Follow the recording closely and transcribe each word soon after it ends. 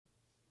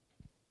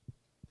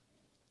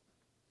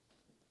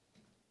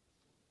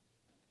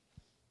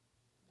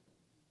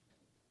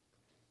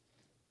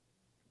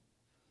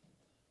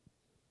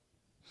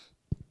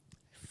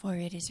For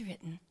it is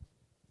written,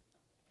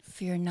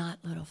 fear not,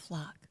 little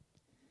flock,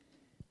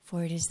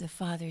 for it is the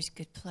Father's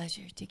good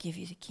pleasure to give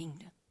you the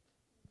kingdom.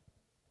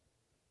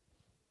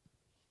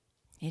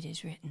 It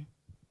is written,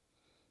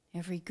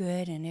 every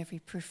good and every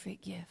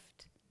perfect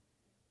gift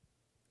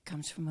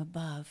comes from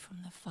above, from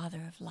the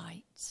Father of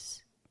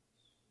lights.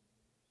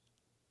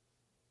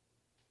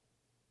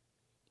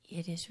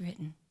 It is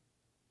written.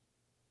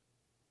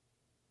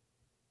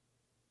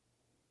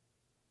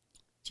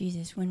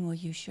 Jesus, when will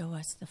you show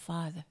us the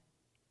Father?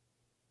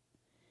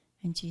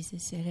 And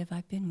Jesus said, have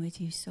I been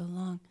with you so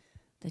long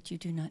that you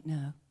do not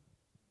know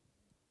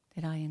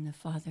that I and the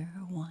Father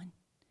are one?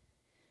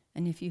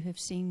 And if you have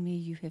seen me,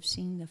 you have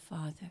seen the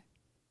Father.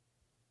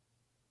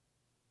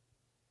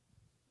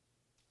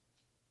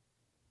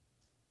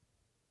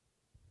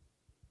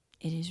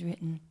 It is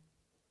written,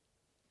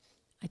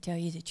 I tell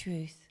you the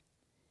truth,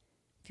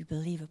 if you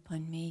believe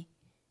upon me,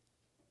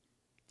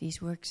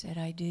 these works that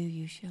I do,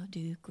 you shall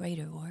do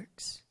greater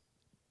works.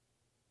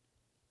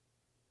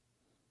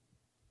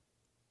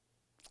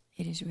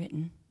 It is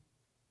written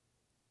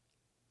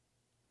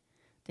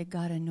that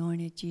God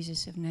anointed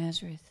Jesus of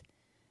Nazareth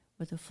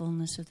with the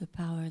fullness of the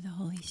power of the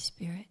Holy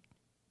Spirit.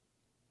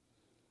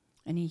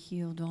 And he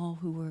healed all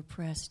who were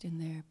oppressed in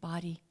their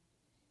body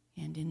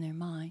and in their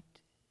mind.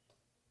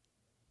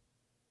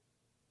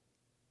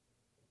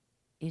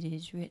 It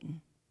is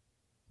written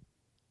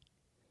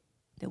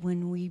that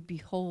when we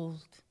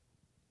behold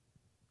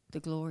the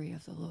glory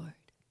of the Lord,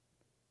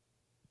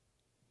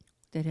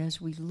 that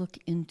as we look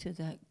into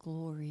that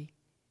glory,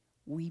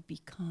 we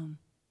become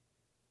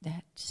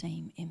that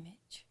same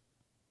image.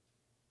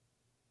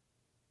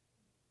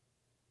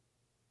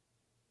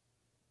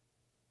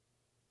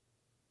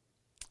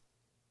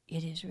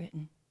 It is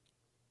written,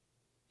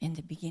 in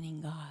the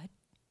beginning God,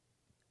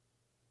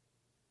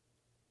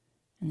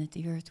 and that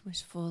the earth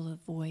was full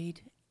of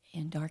void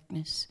and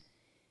darkness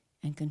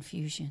and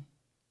confusion.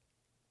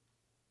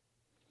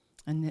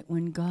 And that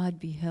when God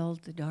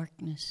beheld the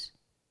darkness,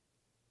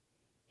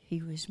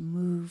 he was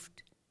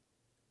moved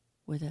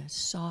with a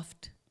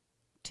soft,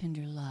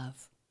 tender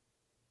love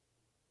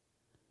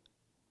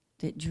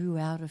that drew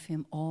out of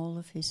him all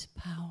of his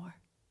power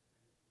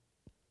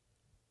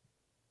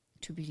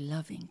to be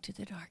loving to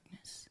the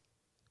darkness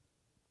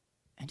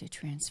and to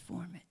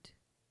transform it.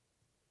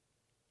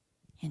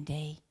 And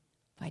day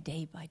by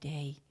day by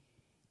day,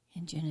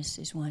 in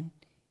Genesis 1,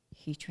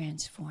 he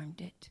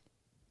transformed it.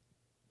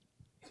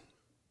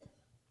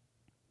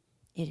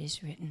 It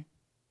is written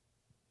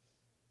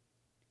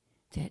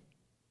that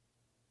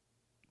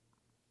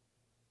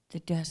the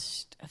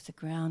dust of the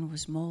ground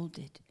was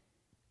molded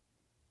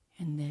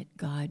and that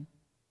God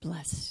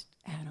blessed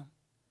Adam.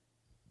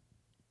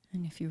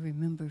 And if you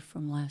remember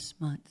from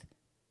last month,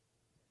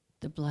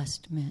 the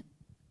blessed meant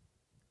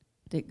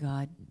that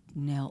God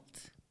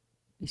knelt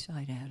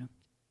beside Adam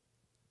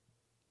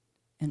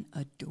and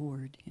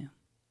adored him.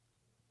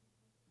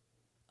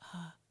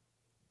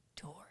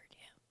 Adored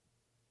him.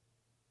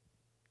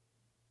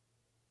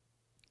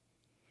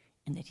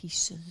 And that he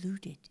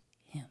saluted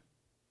him.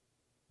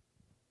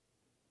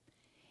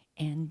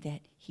 And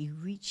that he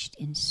reached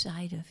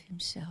inside of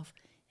himself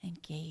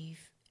and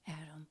gave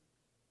Adam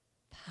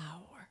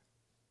power.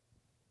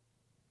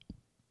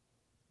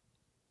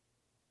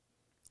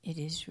 It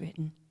is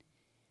written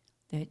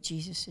that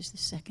Jesus is the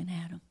second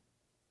Adam.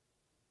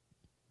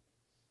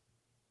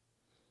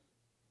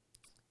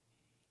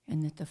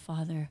 And that the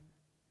Father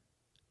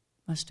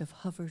must have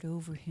hovered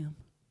over him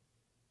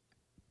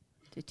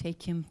to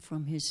take him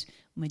from his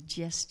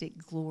majestic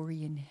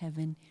glory in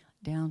heaven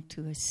down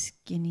to a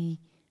skinny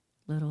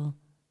little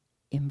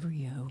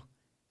embryo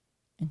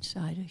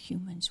inside a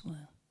human's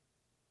womb.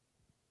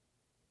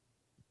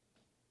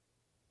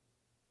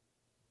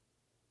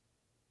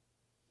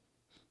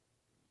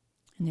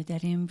 And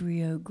that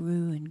embryo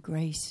grew in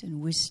grace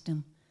and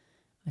wisdom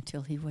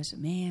until he was a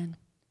man.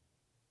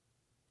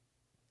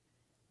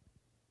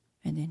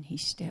 And then he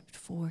stepped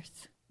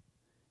forth,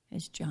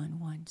 as John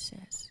 1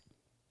 says.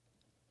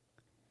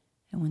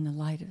 And when the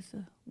light of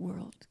the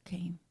world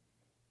came,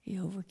 he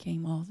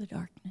overcame all the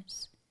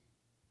darkness.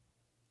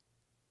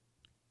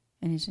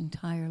 And his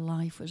entire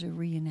life was a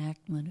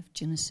reenactment of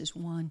Genesis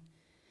 1,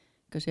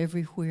 because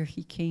everywhere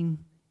he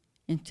came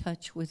in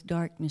touch with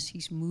darkness,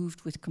 he's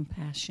moved with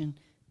compassion,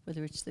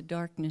 whether it's the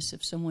darkness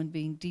of someone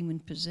being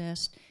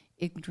demon-possessed,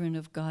 ignorant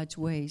of God's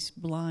ways,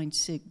 blind,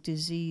 sick,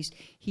 diseased.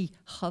 He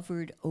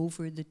hovered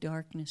over the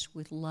darkness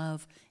with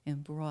love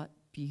and brought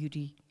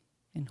beauty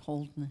and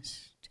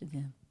wholeness to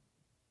them.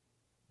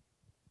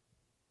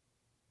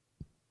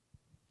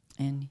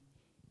 And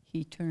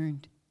he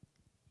turned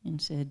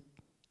and said,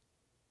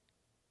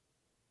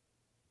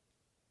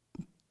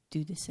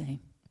 do the same.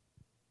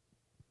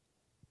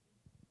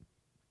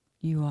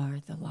 You are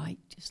the light,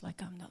 just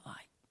like I'm the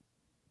light.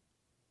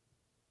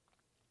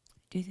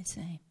 Do the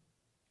same.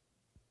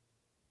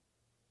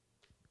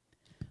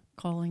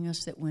 Calling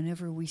us that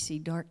whenever we see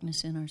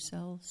darkness in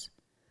ourselves,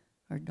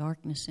 or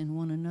darkness in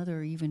one another,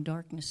 or even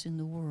darkness in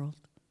the world,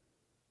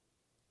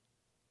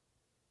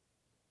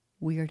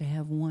 we are to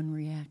have one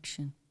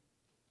reaction.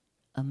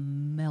 a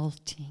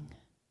melting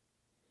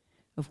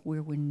of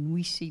where when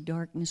we see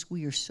darkness,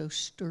 we are so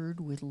stirred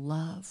with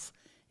love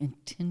and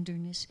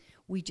tenderness.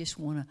 We just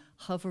want to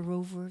hover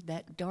over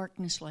that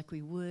darkness like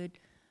we would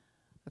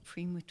a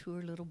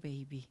premature little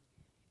baby.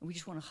 And we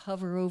just want to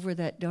hover over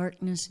that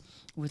darkness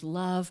with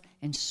love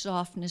and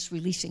softness,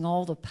 releasing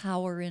all the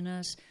power in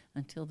us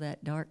until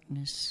that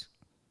darkness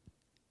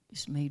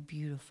is made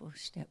beautiful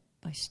step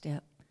by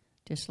step,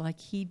 just like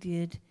he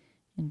did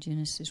in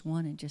Genesis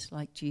 1 and just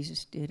like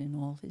Jesus did in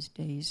all his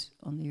days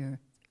on the earth.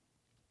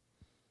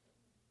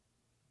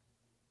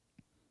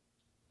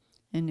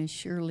 And as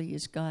surely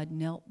as God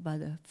knelt by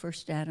the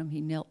first Adam, he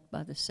knelt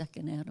by the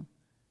second Adam.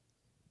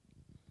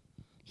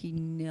 He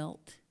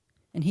knelt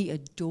and he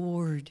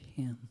adored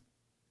him.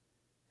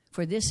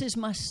 For this is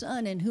my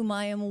son in whom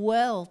I am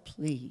well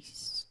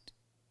pleased.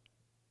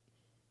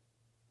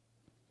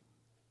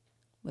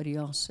 But he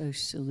also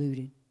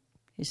saluted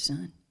his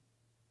son.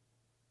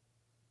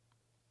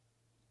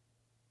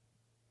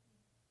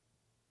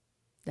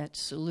 That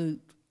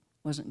salute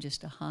wasn't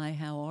just a hi,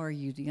 how are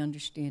you? The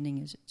understanding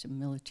is it's a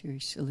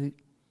military salute.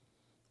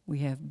 We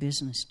have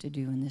business to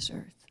do in this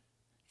earth.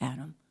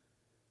 Adam.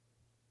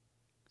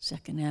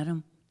 Second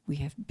Adam, we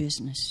have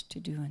business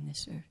to do in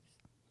this earth.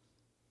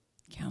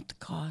 Count the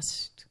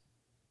cost.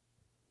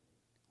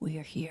 We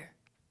are here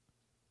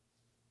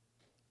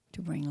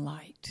to bring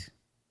light.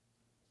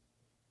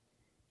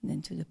 And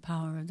then through the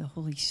power of the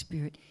Holy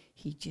Spirit,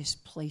 he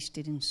just placed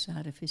it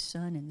inside of his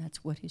son, and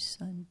that's what his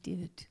son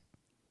did.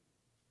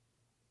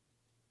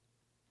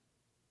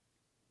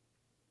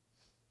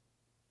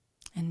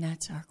 And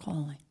that's our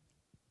calling,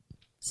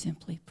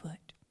 simply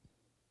put.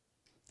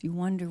 If you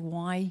wonder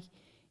why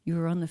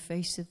you're on the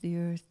face of the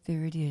earth,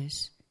 there it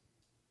is.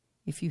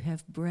 If you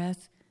have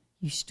breath,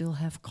 you still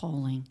have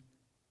calling.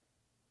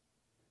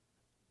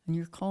 And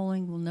your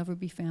calling will never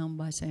be found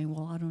by saying,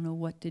 well, I don't know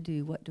what to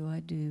do. What do I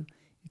do?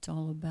 It's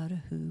all about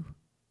a who.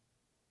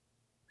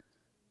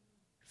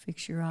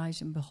 Fix your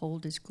eyes and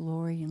behold his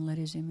glory and let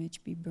his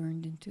image be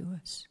burned into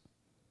us.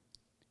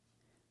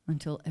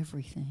 Until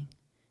everything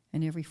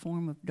and every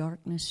form of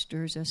darkness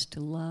stirs us to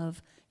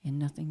love and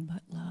nothing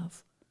but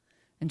love.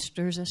 And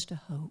stirs us to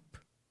hope.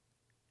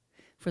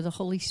 For the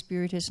Holy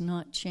Spirit has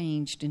not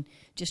changed. And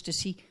just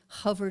as he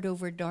hovered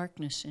over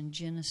darkness in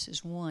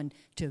Genesis 1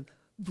 to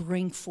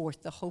bring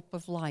forth the hope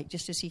of light,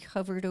 just as he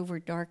hovered over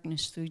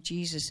darkness through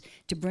Jesus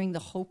to bring the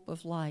hope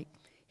of light,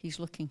 he's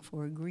looking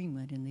for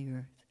agreement in the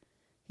earth.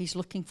 He's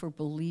looking for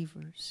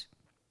believers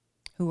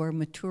who are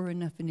mature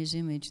enough in his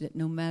image that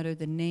no matter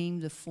the name,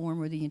 the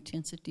form, or the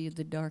intensity of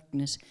the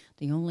darkness,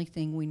 the only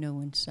thing we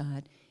know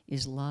inside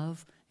is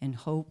love and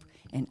hope.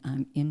 And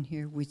I'm in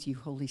here with you,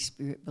 Holy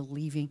Spirit,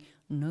 believing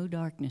no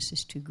darkness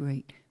is too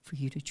great for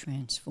you to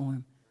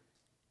transform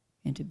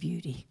into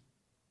beauty.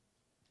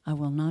 I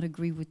will not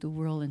agree with the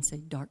world and say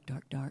dark,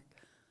 dark, dark.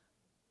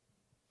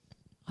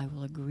 I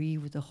will agree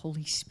with the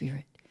Holy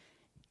Spirit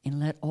and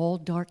let all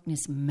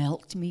darkness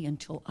melt me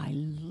until I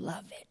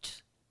love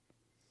it.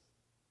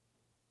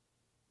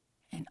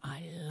 And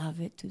I love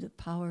it through the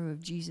power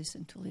of Jesus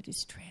until it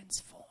is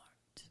transformed.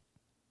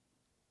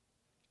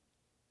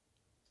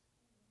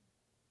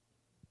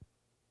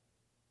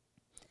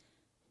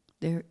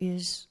 There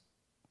is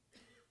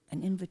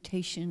an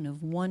invitation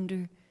of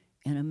wonder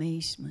and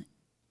amazement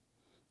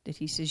that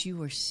he says,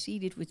 you are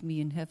seated with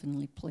me in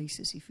heavenly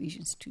places,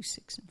 Ephesians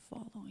 2:6 and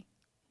following.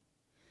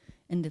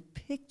 And the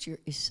picture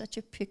is such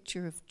a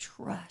picture of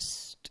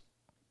trust.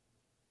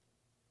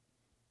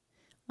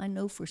 I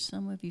know for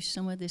some of you,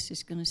 some of this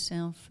is going to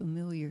sound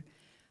familiar.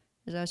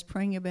 As I was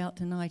praying about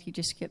tonight, he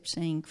just kept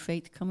saying,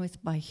 faith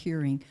cometh by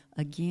hearing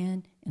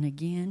again and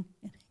again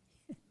and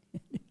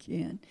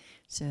again.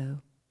 So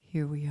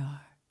here we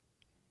are,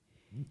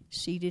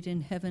 seated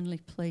in heavenly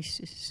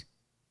places.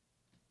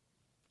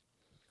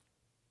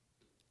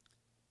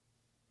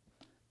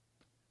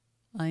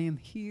 I am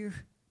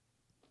here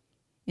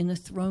in the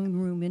throne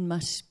room in my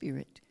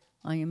spirit.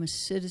 I am a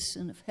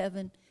citizen of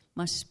heaven.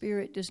 My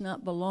spirit does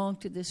not belong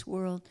to this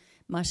world.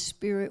 My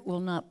spirit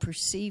will not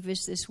perceive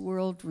as this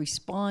world,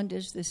 respond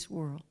as this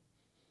world.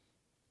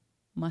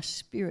 My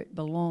spirit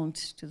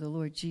belongs to the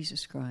Lord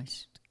Jesus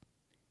Christ,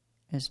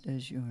 as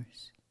does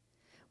yours.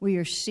 We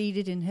are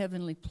seated in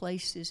heavenly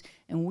places,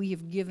 and we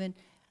have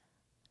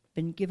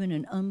been given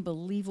an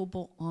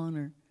unbelievable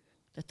honor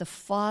that the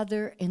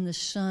Father and the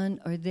Son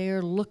are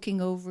there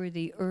looking over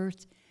the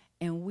earth,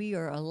 and we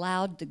are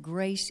allowed the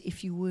grace,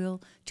 if you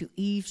will, to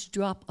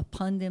eavesdrop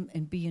upon them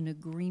and be in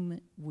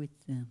agreement with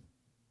them.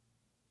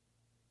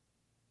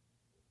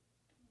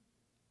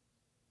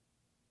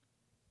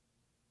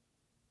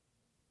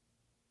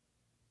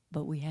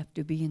 But we have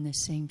to be in the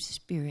same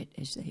spirit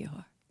as they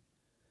are.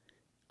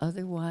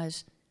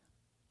 Otherwise,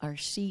 our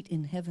seat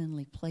in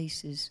heavenly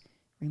places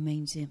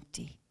remains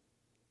empty.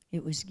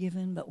 It was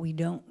given, but we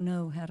don't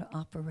know how to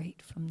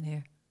operate from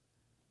there.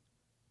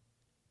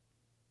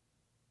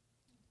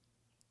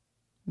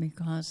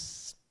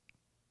 Because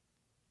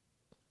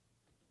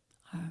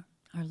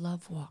our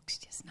love walk's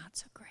just not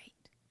so great.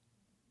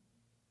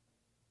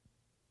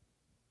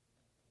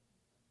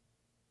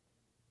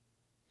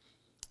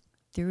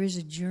 There is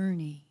a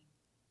journey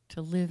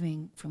to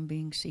living from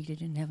being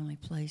seated in heavenly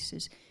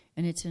places,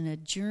 and it's in a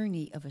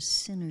journey of a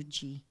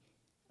synergy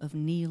of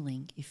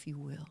kneeling, if you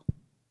will.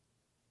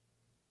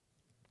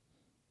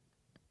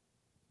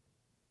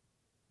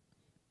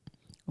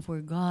 Of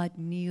where God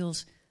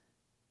kneels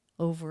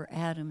over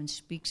Adam and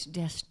speaks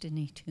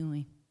destiny to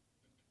him.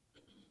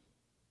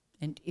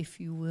 And if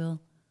you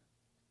will,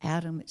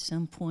 Adam at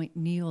some point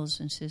kneels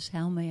and says,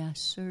 "How may I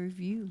serve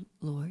you,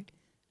 Lord?"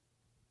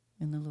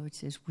 And the Lord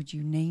says, "Would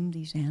you name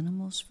these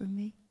animals for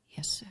me?"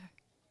 "Yes, sir."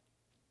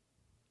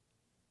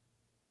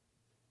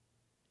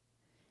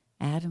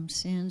 Adam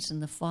sins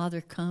and the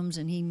Father comes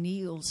and he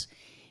kneels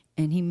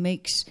and he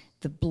makes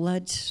the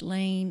blood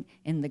slain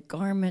and the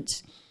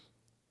garments.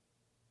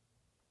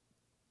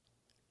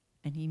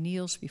 And he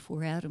kneels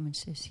before Adam and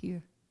says,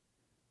 "Here,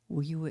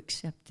 will you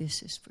accept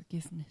this as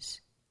forgiveness?"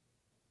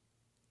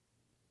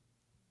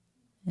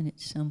 And at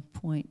some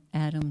point,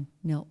 Adam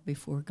knelt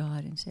before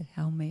God and said,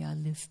 "How may I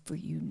live for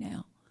you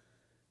now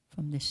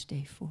from this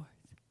day forth?"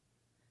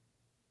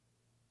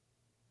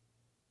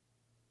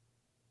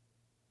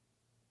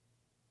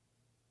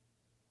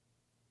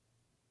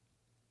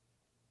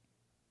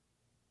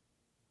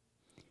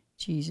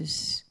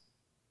 Jesus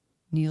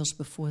kneels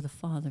before the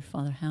Father.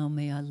 "Father, how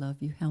may I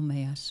love you? How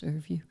may I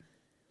serve you?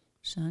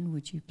 Son,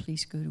 would you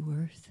please go to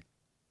earth?"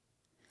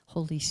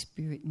 Holy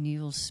Spirit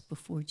kneels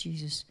before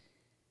Jesus.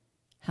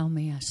 "How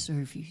may I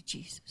serve you,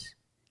 Jesus?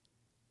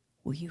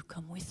 Will you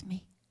come with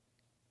me?"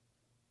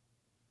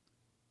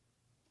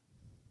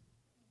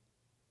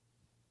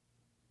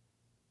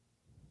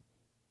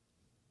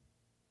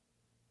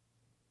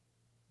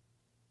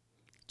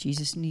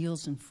 Jesus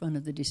kneels in front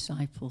of the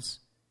disciples.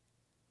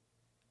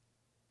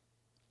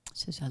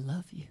 Says, "I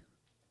love you.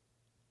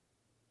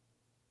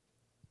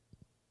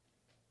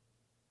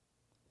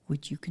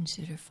 Would you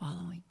consider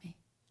following me?"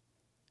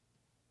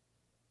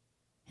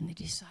 And the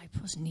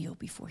disciples kneel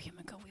before him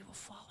and go, "We will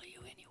follow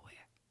you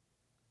anywhere."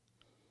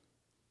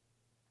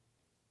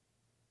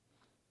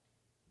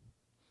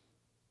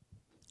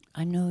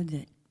 I know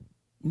that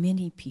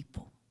many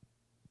people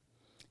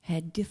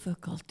had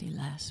difficulty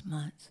last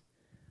month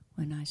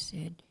when I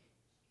said,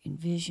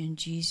 envision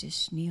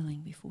Jesus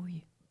kneeling before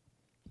you,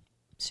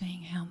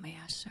 saying, "How may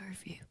I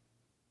serve you?"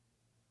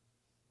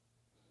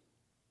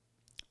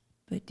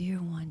 But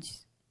dear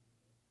ones,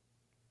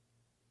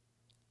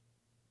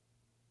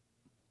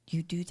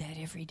 you do that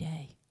every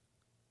day.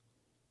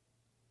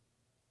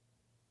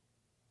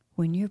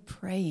 When you're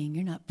praying,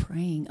 you're not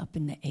praying up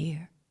in the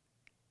air.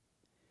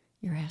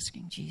 You're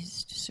asking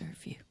Jesus to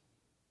serve you.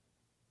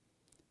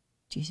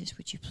 "Jesus,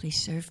 would you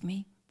please serve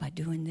me by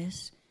doing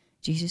this?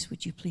 Jesus,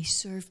 would you please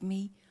serve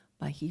me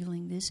by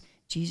healing this?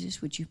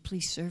 Jesus, would you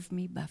please serve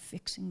me by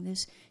fixing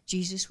this?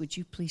 Jesus, would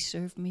you please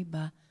serve me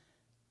by..."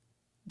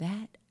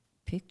 That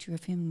picture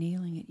of him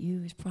kneeling at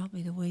you is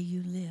probably the way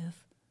you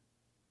live.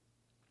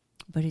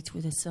 But it's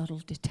with a subtle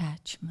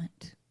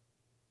detachment.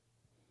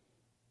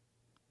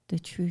 The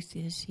truth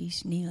is,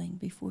 he's kneeling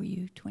before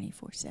you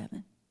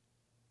 24/7.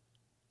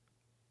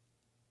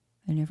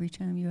 And every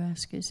time you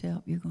ask his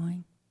help, you're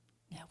going,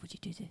 "Now, would you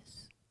do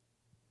this?"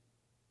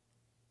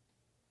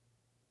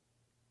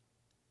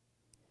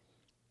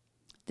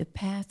 The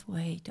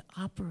pathway to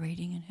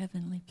operating in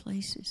heavenly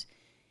places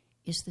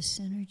is the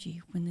synergy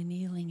when the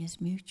kneeling is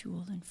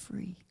mutual and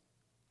free.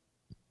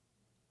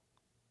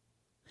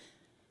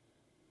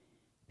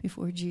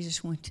 Before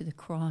Jesus went to the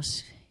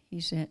cross,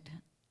 he's at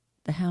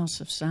the house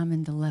of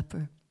Simon the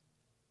leper.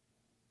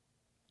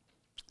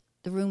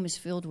 The room is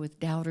filled with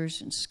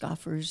doubters and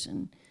scoffers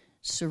and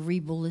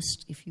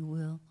cerebralists, if you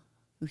will,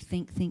 who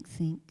think.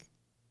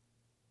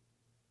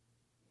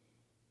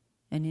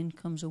 And in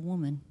comes a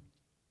woman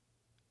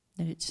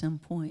that at some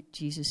point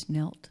Jesus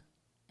knelt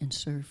and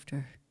served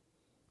her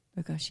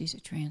because she's a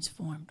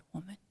transformed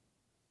woman.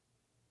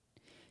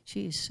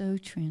 She is so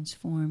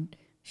transformed,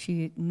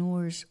 she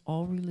ignores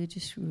all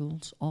religious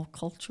rules, all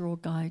cultural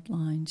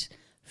guidelines,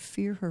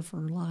 fear of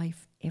her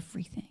life,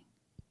 everything.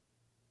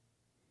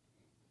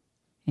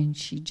 And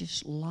she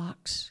just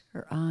locks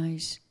her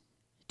eyes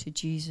to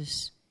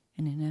Jesus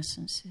and in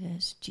essence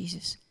says,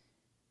 "Jesus,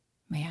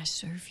 may I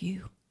serve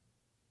you?"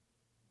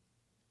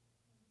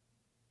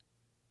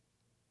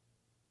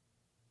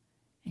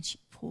 And she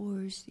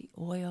pours the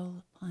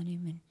oil upon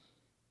him and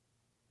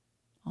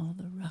all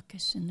the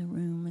ruckus in the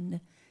room and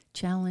the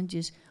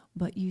challenges.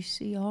 But you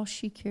see, all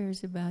she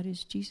cares about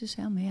is, "Jesus,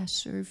 how may I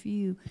serve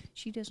you?"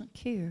 She doesn't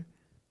care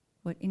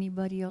what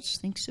anybody else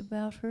thinks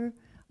about her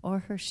or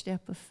her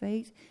step of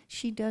faith.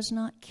 She does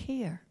not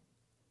care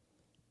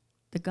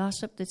the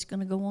gossip that's going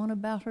to go on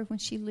about her when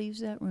she leaves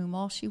that room.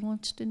 All she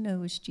wants to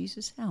know is,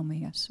 "Jesus, how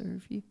may I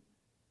serve you?"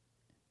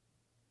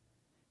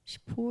 She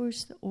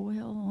pours the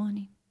oil on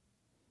him.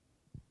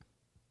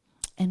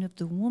 And of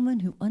the woman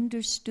who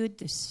understood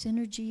the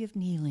synergy of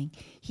kneeling,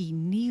 he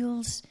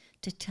kneels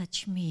to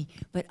touch me,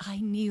 but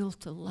I kneel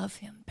to love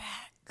him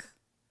back.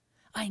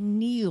 I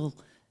kneel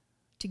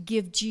to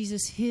give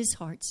Jesus his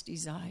heart's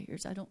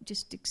desires. I don't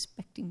just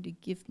expect him to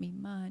give me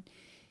mine.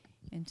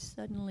 And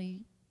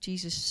suddenly,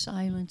 Jesus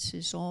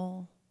silences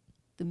all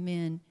the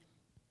men.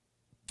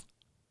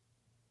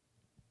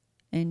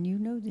 And you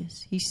know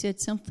this. He said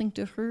something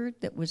to her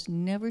that was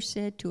never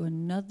said to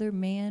another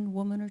man,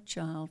 woman, or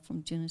child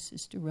from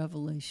Genesis to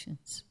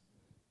Revelations.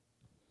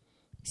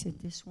 He said,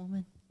 this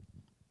woman,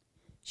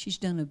 she's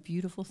done a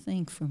beautiful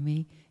thing for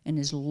me. And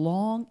as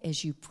long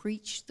as you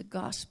preach the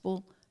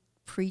gospel,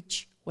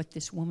 preach what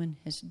this woman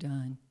has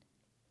done.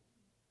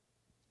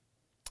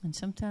 And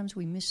sometimes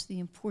we miss the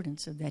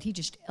importance of that. He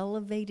just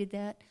elevated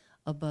that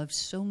above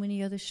so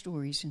many other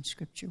stories in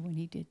Scripture when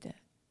he did that.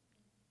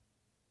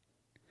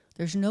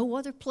 There's no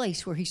other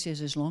place where he says,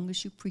 as long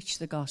as you preach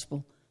the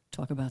gospel,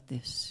 talk about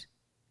this.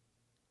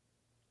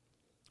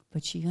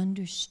 But she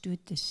understood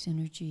the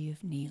synergy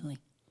of kneeling.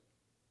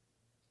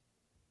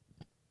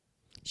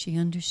 She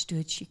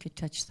understood she could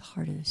touch the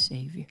heart of the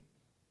Savior.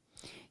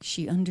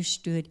 She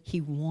understood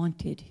he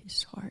wanted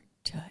his heart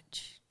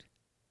touched.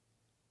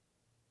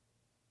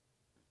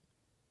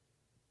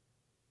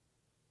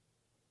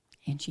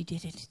 And she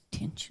did it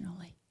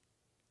intentionally.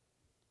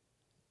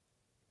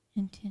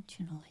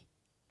 Intentionally.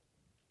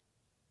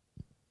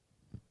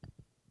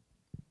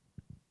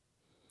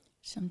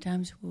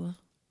 Sometimes we'll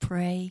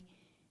pray,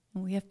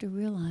 and we have to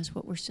realize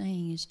what we're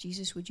saying is,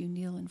 Jesus, would you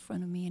kneel in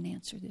front of me and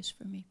answer this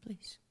for me,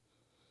 please?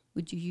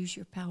 Would you use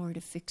your power to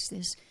fix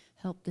this,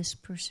 help this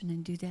person,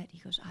 and do that? He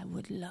goes, I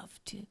would love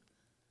to.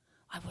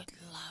 I would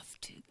love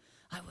to.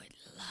 I would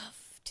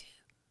love to.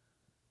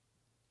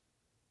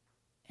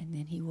 And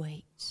then he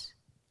waits.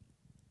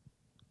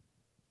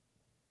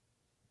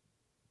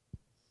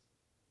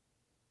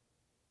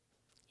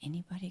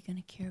 Anybody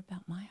going to care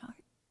about my heart?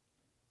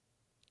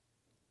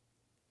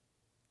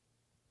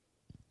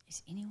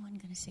 Is anyone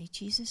going to say,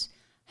 Jesus,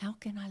 how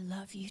can I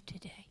love you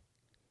today?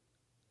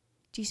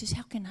 Jesus,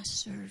 how can I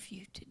serve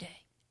you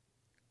today?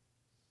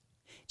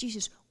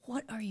 Jesus,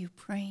 what are you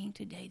praying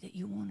today that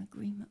you want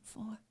agreement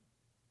for?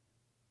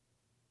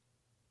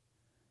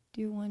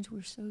 Dear ones,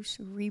 we're so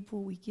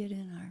cerebral. We get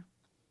in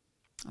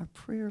our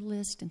prayer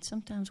list, and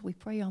sometimes we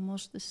pray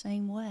almost the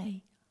same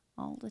way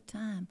all the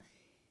time.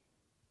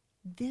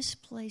 This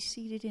place,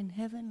 seated in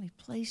heavenly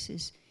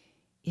places,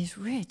 is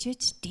rich.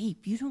 It's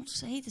deep. You don't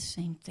say the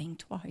same thing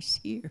twice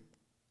here.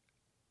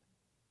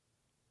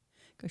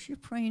 Because you're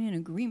praying in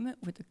agreement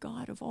with the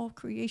God of all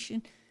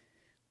creation.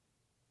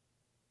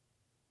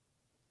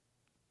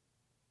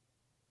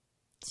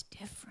 It's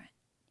different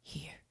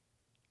here.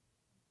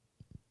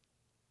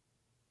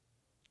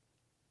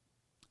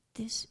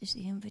 This is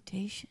the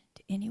invitation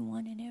to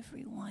anyone and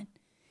everyone.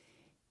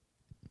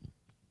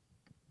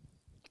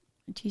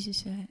 And Jesus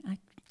said, I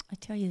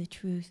tell you the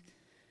truth.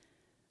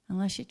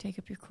 Unless you take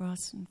up your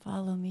cross and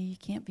follow me, you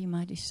can't be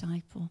my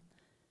disciple.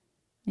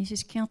 And he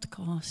says, count the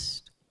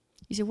cost.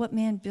 He said, what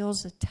man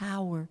builds a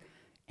tower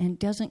and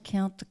doesn't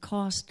count the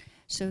cost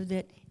so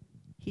that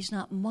he's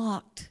not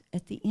mocked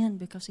at the end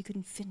because he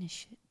couldn't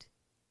finish it?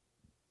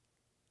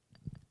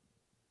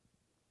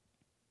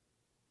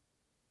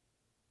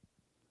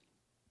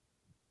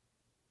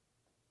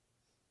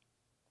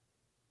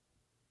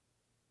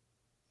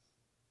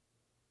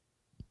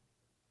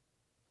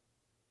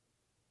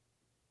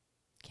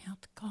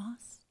 Count the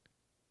cost.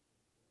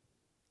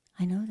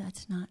 I know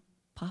that's not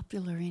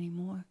popular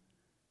anymore.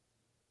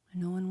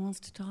 No one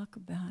wants to talk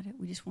about it.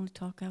 We just want to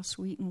talk how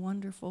sweet and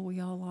wonderful we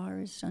all are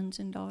as sons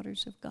and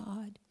daughters of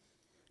God.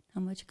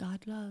 How much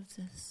God loves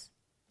us.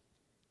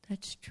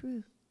 That's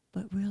true.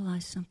 But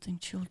realize something,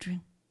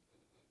 children.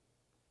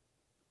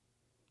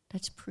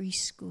 That's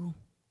preschool.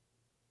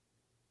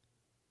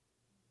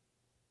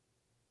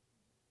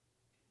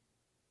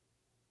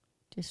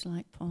 Just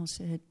like Paul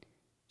said,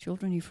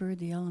 children, you've heard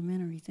the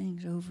elementary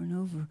things over and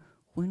over.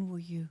 When will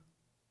you?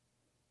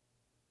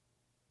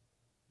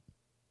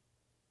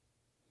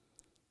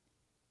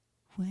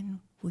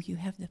 When will you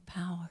have the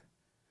power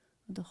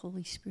of the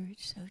Holy Spirit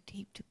so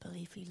deep to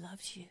believe he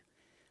loves you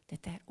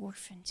that that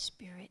orphan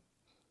spirit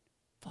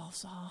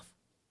falls off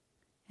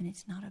and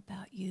it's not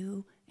about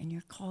you and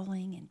your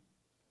calling and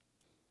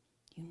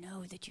you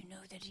know that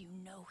he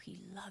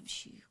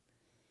loves you.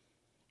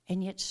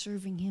 And yet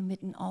serving him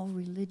isn't all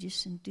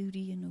religious and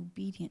duty and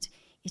obedience.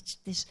 It's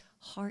this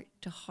heart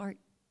to heart,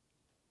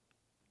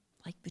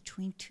 like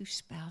between two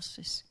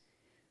spouses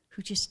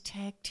who just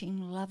tag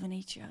team loving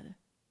each other.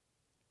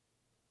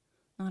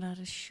 Not out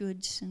of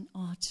shoulds and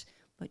oughts,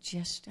 but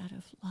just out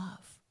of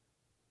love.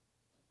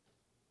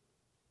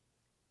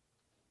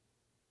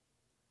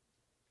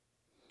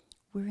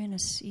 We're in a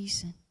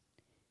season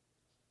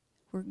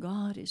where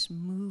God is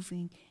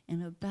moving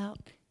and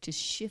about to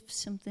shift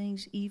some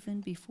things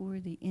even before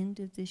the end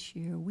of this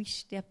year. We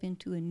step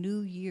into a new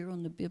year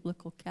on the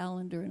biblical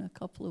calendar in a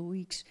couple of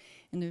weeks,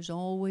 and there's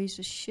always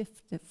a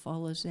shift that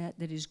follows that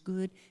is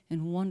good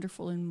and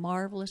wonderful and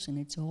marvelous, and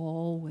it's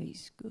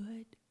always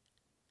good.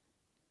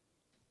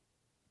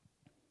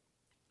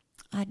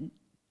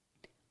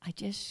 I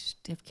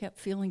just have kept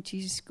feeling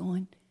Jesus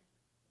going,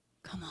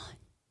 come on.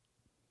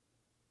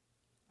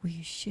 Will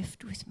you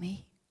shift with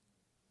me?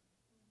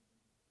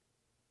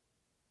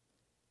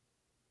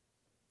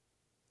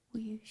 Will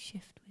you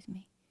shift with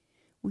me?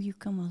 Will you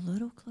come a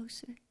little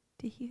closer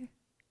to here?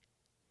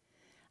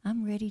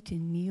 I'm ready to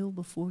kneel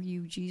before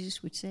you.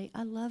 Jesus would say,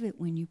 I love it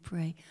when you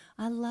pray.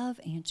 I love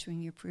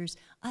answering your prayers.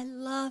 I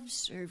love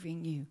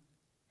serving you.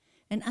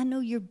 And I know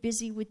you're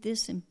busy with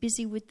this and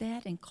busy with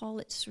that and call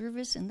it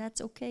service, and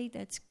that's okay,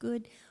 that's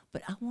good.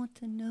 But I want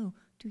to know,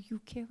 do you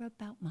care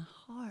about my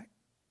heart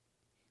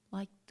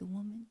like the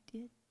woman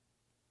did?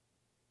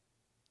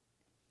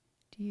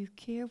 Do you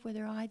care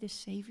whether I, the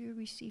Savior,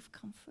 receive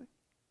comfort?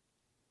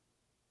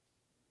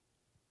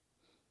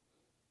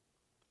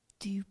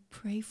 Do you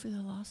pray for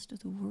the lost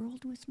of the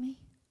world with me?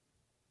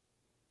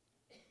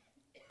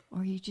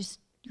 Or are you just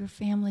your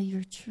family,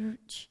 your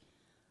church?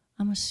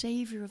 I'm a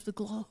savior of the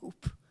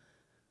globe.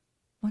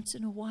 Once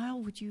in a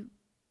while, would you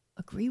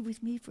agree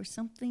with me for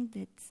something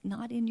that's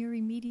not in your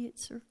immediate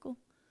circle?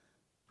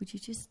 Would you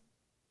just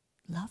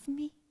love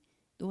me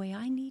the way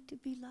I need to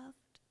be loved?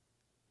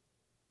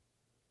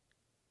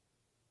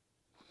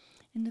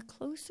 And the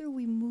closer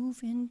we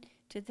move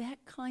into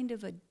that kind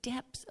of a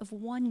depth of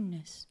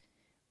oneness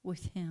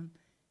with him,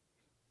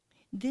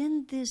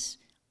 then this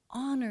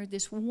honor,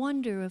 this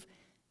wonder of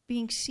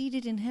being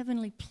seated in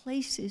heavenly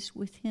places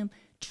with him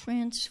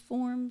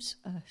transforms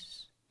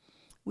us.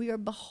 We are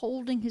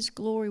beholding his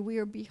glory. We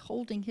are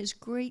beholding his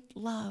great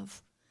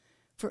love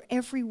for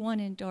everyone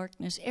in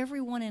darkness,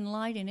 everyone in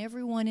light, and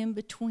everyone in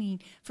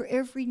between, for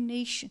every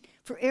nation,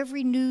 for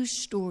every news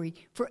story,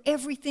 for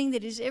everything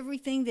that is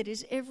everything that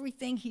is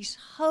everything. He's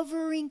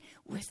hovering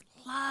with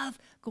love,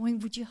 going,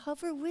 would you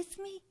hover with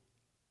me?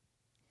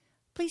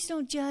 Please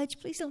don't judge.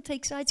 Please don't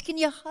take sides. Can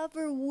you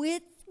hover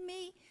with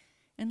me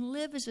and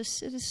live as a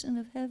citizen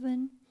of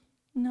heaven,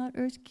 not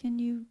earth? Can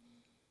you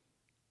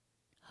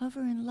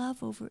hover in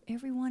love over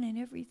everyone and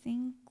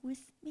everything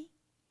with me?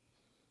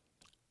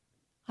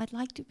 I'd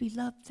like to be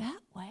loved that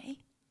way.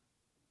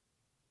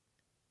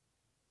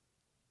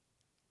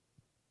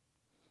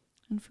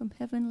 And from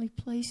heavenly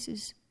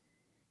places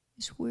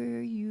is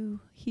where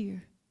you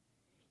hear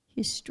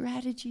his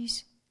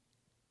strategies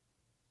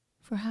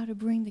for how to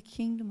bring the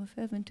kingdom of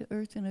heaven to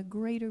earth in a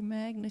greater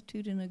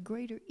magnitude and a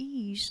greater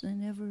ease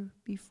than ever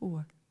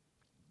before.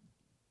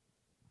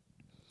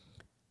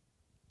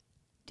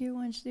 Dear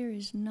ones, there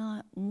is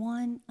not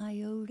one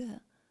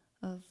iota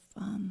of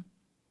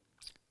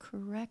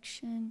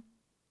correction,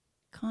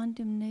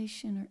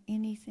 condemnation, or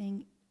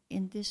anything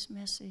in this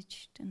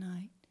message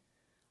tonight.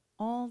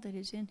 All that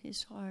is in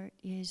his heart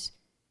is,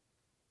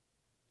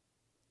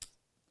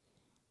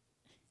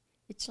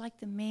 it's like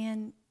the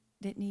man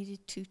that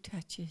needed 2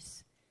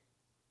 touches.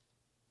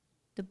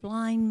 The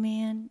blind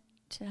man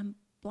said, I'm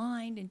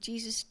blind, and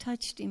Jesus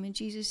touched him, and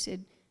Jesus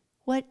said,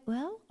 what?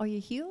 Well, are you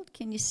healed?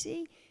 Can you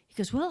see? He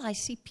goes, well, I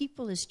see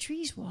people as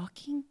trees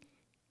walking.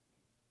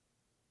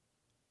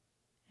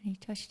 And he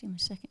touched him a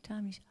second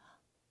time. He said,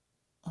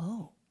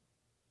 oh,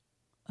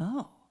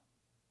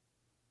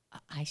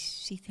 I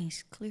see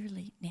things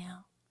clearly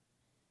now.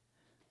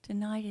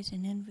 Tonight is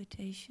an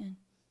invitation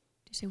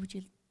to say, would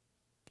you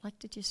like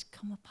to just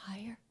come up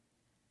higher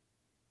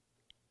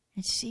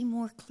and see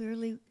more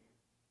clearly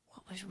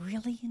what was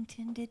really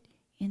intended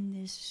in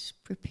this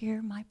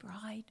Prepare My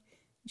Bride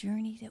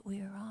journey that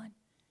we are on?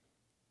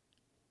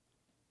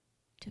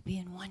 To be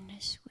in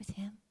oneness with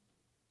him.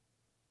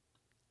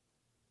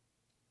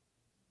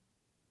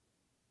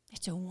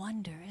 It's a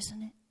wonder,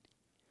 isn't it?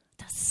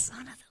 The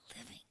Son of the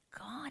living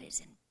God is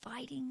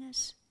inviting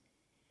us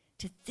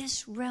to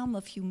this realm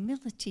of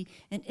humility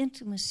and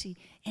intimacy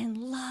and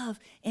love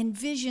and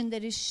vision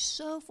that is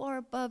so far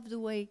above the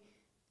way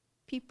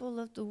people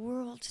of the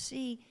world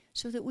see,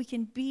 so that we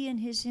can be in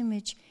his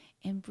image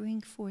and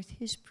bring forth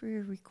his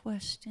prayer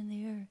request in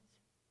the earth.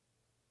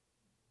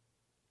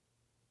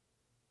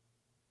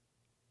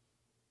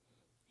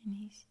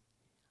 And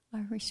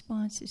our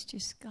response is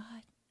just, God,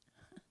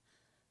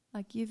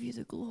 I give you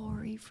the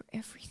glory for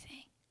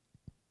everything.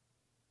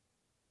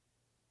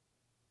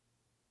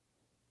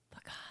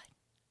 But God,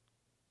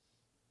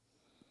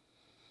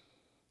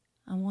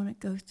 I want to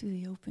go through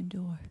the open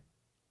door.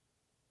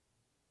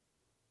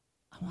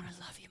 I want to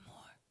love you more.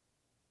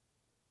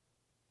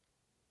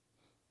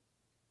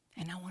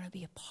 And I want to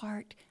be a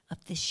part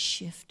of this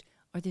shift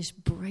or this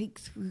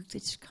breakthrough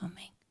that's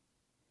coming.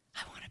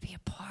 I want to be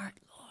a part,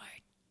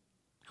 Lord.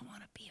 I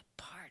want to be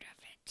a part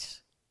of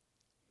it.